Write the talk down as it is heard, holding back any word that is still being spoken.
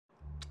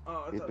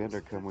Oh, It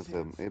better come with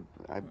a.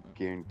 I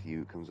guarantee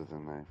you, it comes with a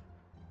knife.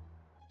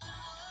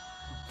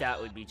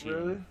 That would be cheating.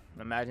 Really?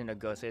 Imagine a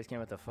ghost face came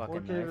with a fucking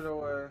What gave knife. it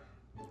away?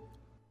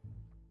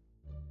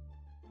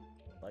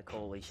 Like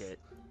holy shit.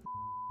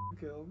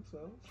 Kill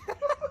himself.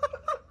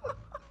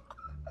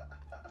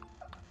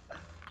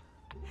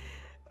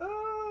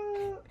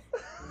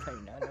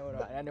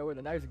 I know where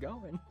the knife's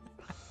going.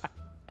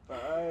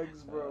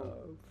 Bags, bro.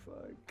 Oh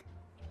fuck.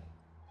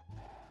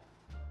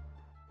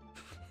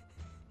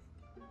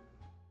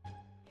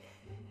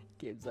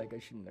 Gabe's like, I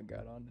shouldn't have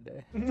got on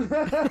today.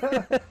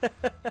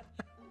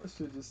 I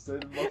should just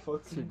stayed in my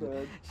fucking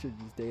bed. Should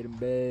just stayed in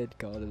bed,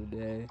 call it a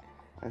day.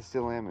 I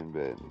still am in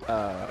bed.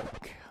 Oh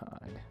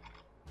god.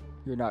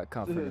 You're not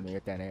comforting me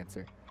with that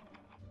answer.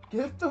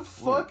 Get the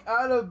fuck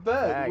out of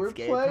bed. Thanks, We're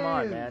Gabe. playing. Come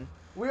on, man.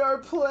 We are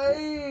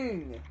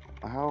playing.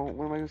 How?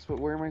 Where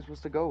am I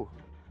supposed to go?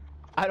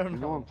 I don't You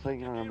know I'm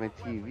playing it on my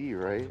TV,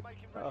 right?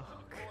 Oh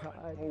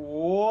god.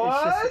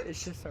 What?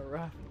 It's just a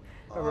rough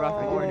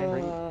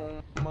morning.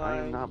 Oh my I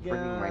am not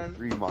bringing my God.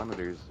 3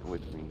 monitors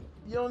with me.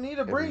 You don't need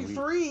to bring week.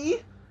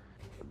 3.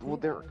 Well,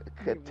 they're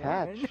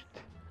attached.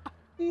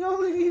 You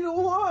only need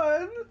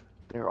 1.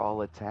 They're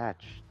all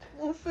attached.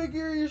 We'll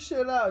figure your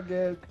shit out,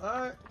 Gabe.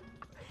 Alright.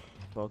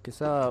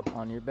 Focus up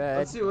on your bed.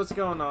 Let's see what's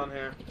going on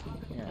here.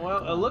 Yeah,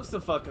 Well, it looks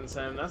the fucking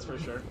same, that's for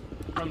sure.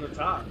 From the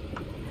top.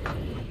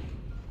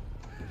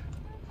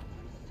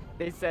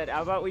 They said,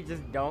 how about we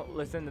just don't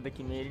listen to the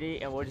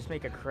community and we'll just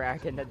make a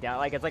crack in the down,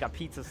 like it's like a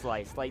pizza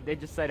slice. Like they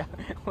just said,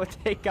 we'll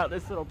take out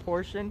this little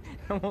portion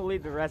and we'll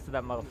leave the rest of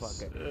that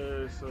motherfucker.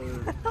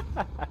 Seriously.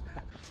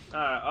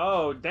 Alright,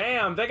 oh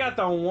damn, they got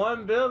the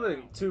one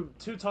building. Two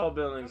tall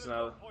buildings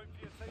now.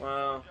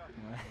 Wow.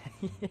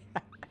 Yeah.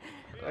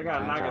 I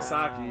got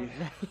Nagasaki.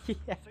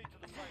 Yeah.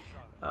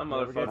 That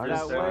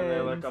motherfucker's down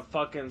there like a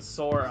fucking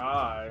sore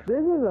eye.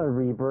 This is a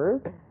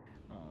rebirth.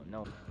 Oh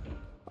no.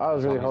 I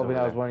was really Zombies hoping over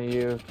that was one of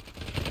you.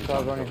 So I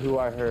was wondering who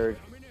I heard.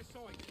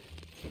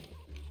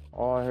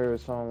 All I heard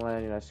was someone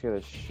landing. I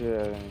scared the shit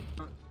out of me.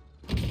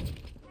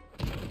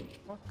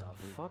 What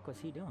the fuck was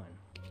he doing?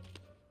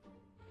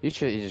 You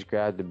should have just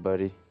grabbed it,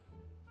 buddy.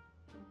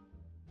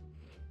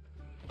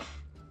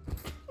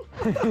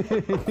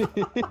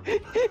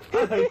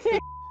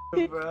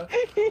 Bro.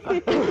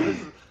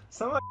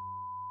 Somebody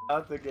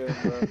out the game,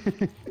 bro.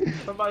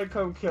 Somebody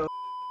come kill.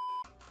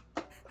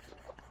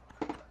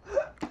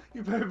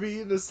 You better be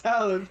eating a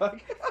salad,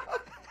 fuck.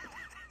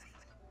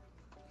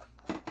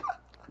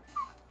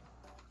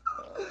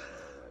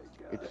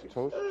 It's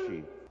toast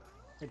cheese.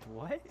 It's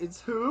what?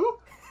 It's who?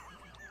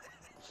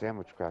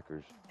 Sandwich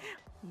crackers.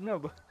 No,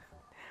 but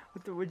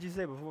what'd you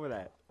say before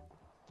that?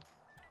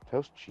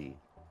 Toast cheese.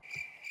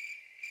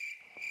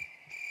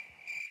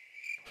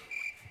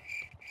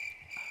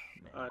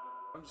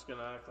 I'm just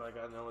gonna act like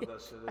I know what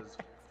that shit is.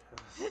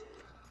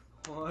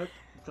 What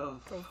the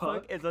The fuck?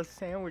 fuck is a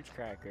sandwich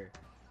cracker?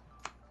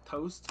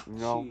 Toast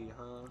No. cheese,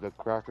 huh? The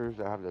crackers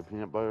that have the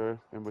peanut butter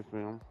in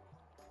between them.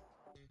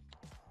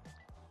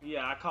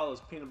 Yeah, I call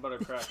those peanut butter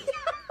crackers.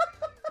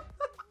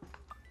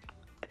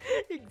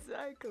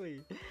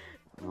 Exactly.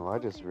 No, I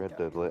just read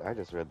the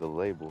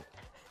label.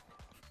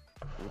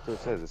 That's what it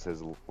says. It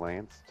says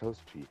Lance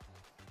toast cheese.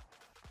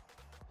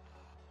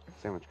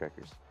 Sandwich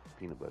crackers,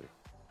 peanut butter,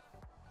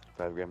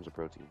 5 grams of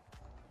protein.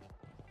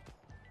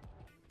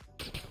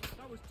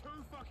 That was too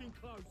fucking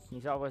close.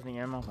 You saw it wasn't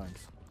your ammo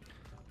points.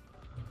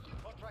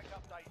 Contract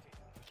updated.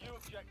 New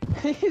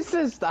objective. He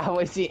says stop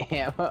wasting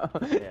ammo.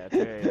 Yeah, it's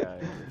very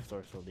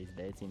resourceful these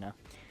days, you know.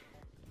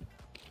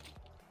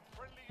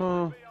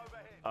 Oh.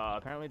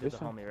 Apparently there's a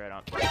homie right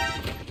on.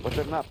 But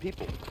they're not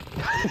people.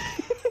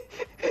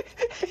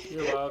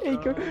 You're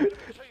welcome.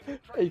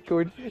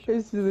 Acorn,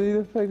 it's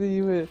the fact that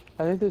you hit.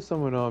 I think there's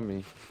someone on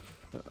me.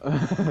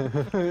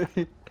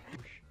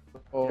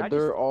 Oh,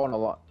 they're all on a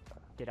lot.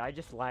 Did I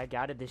just lag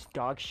out of this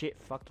dog shit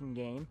fucking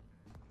game?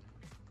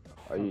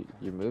 Are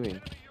you're moving?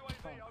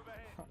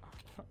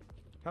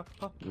 Oh,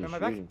 You're am I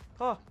back? shooting.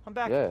 Oh, I'm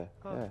back. Yeah,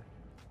 Oh.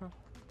 yeah.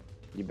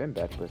 You been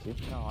back, pussy.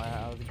 No,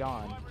 I was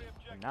gone.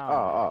 And now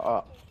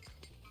Oh.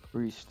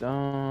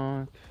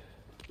 Restunk.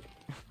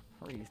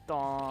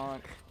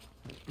 Restonk.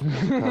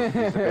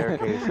 It's a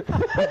barricade.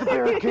 It's a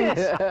barricade.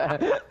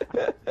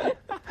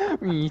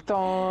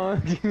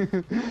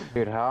 Restunk.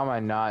 Dude, how am I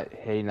not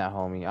hating that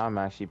homie? I'm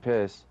actually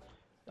pissed.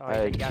 Oh, I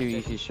had 2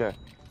 easy shots.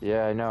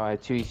 Yeah, I know. I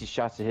had 2 easy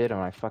shots to hit him.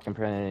 I fucking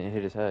apparently didn't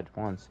hit his head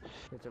once.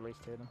 It's at least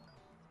hit him.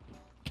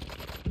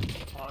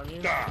 On you.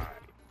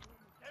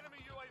 Enemy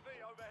UAV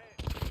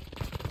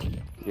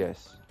overhead.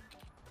 Yes.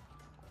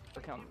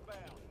 Look how.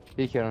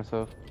 He killed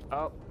himself.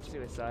 Oh,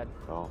 suicide.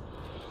 Oh.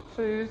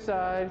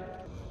 Suicide.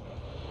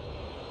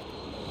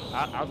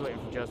 I was waiting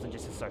for Justin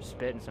just to start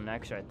spitting some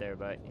X right there,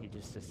 but he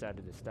just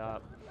decided to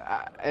stop.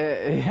 I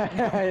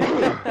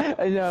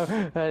know.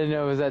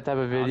 It was that type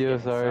of video.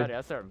 Sorry.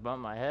 I started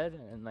bumping my head,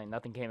 and like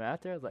nothing came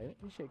out there. I was like,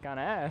 this shit kind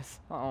of ass.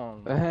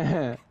 Oh.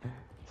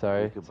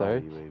 Sorry. Goodbye, I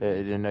UAV.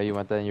 didn't know you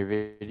want that in your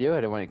video. I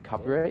didn't want it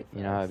copyright.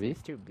 You know how it be.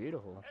 It's too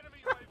beautiful. Enemy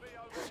UAV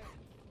overhead.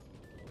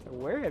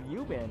 Where have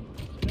you been?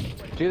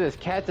 Dude, this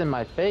cat's in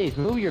my face.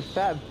 Move your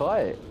fat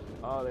butt.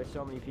 Oh, there's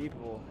so many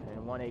people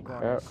and one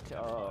acornist.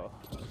 Oh,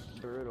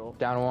 brutal.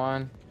 Down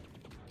one.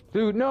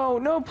 Dude, no,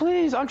 no,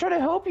 please. I'm trying to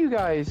help you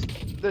guys.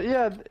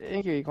 Yeah,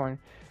 thank you, Acorn.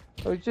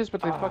 Oh, it's just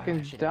what they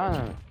fucking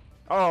done.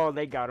 Oh,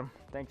 they got him.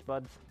 Thanks,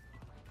 buds.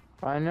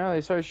 I know,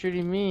 they started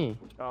shooting me.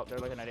 Oh, they're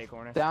looking at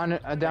acornist. Down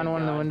Thank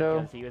one in the God, window.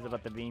 because he was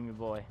about to beam your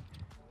boy.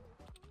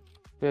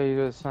 Yeah, you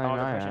got Oh,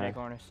 they're pushing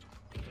something.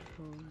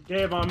 acornist.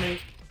 Gabe on me.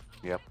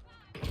 Yep.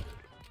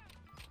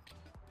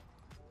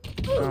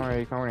 Don't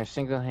worry, Acorn. We're gonna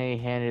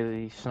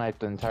single-handedly snipe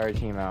the entire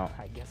team out.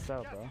 I guess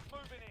so, bro. Moving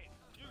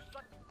in. You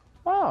suck.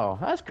 Oh,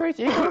 that's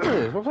crazy. Acorn, look at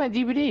this. We're playing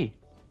DVD.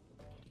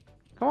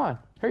 Come on,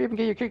 hurry up and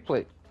get your kick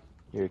plate.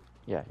 Your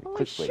Holy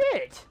click plate.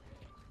 shit!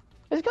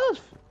 Let's go.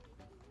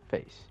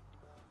 Face.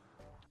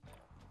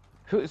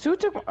 Who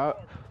took?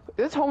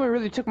 This homie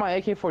really took my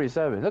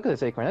AK-47. Look at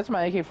this, Acorn. That's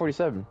my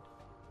AK-47.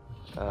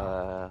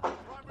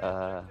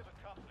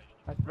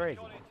 That's crazy.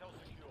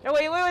 No,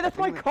 wait, that's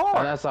my Oh,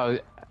 car! that's how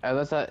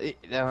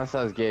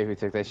it's Gabe who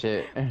took that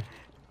shit.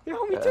 The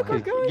homie took our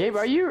guns! Gabe,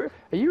 are you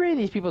raiding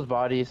these people's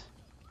bodies?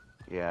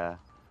 Yeah.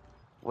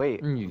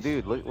 Wait, Mm.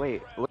 dude, look,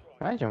 wait, look.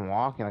 Imagine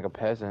walking like a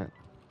peasant.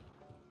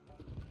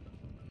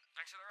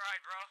 Thanks for the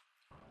ride,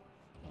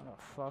 bro.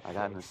 Oh, fuck. I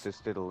got an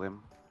assisted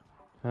limb.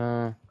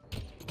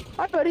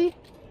 Hi, buddy.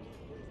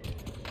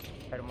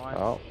 Hit him once.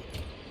 Oh.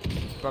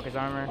 Broke his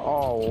armor.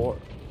 Oh.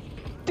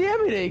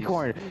 Damn it,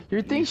 Acorn!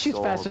 Your thing shoots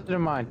sold. faster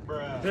than mine.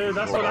 Dude,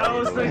 that's what I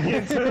was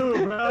thinking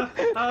too, bro.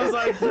 I was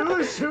like,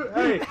 dude, shoot.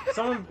 Hey,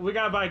 we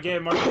gotta buy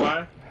Gabe Mark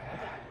Y.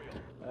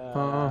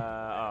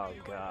 Oh,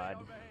 God.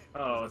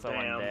 Oh, There's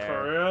someone damn, there.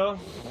 for real?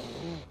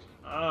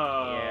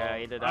 Oh. Yeah,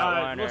 either that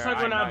Alright, one looks or like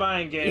we're I'm not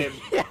buying Gabe.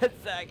 Yeah,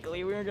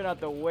 exactly. We were gonna have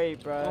to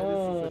wait, bro.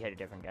 Oh. He hit a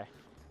different guy.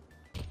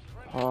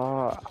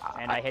 Oh.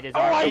 And I hit his Oh,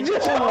 arm. I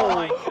just. Oh,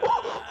 my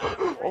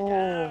God.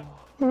 Oh.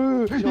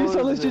 You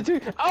saw this shit too.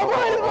 Oh,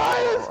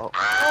 Ryan!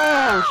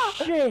 Oh,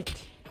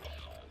 shit!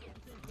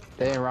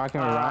 They ain't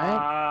rocking with Ryan?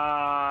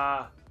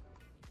 Ah.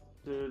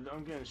 Dude,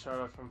 I'm getting shot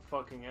at from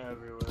fucking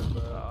everywhere,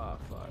 bro. Oh,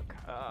 fuck.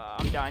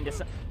 I'm dying to.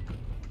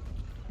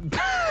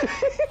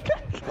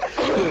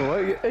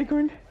 What,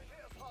 Acorn?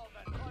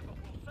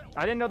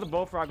 I didn't know the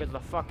bullfrog was the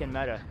fucking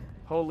meta.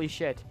 Holy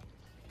shit.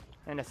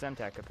 And a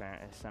Semtech,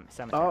 apparently.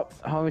 Oh,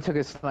 homie took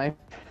a snipe.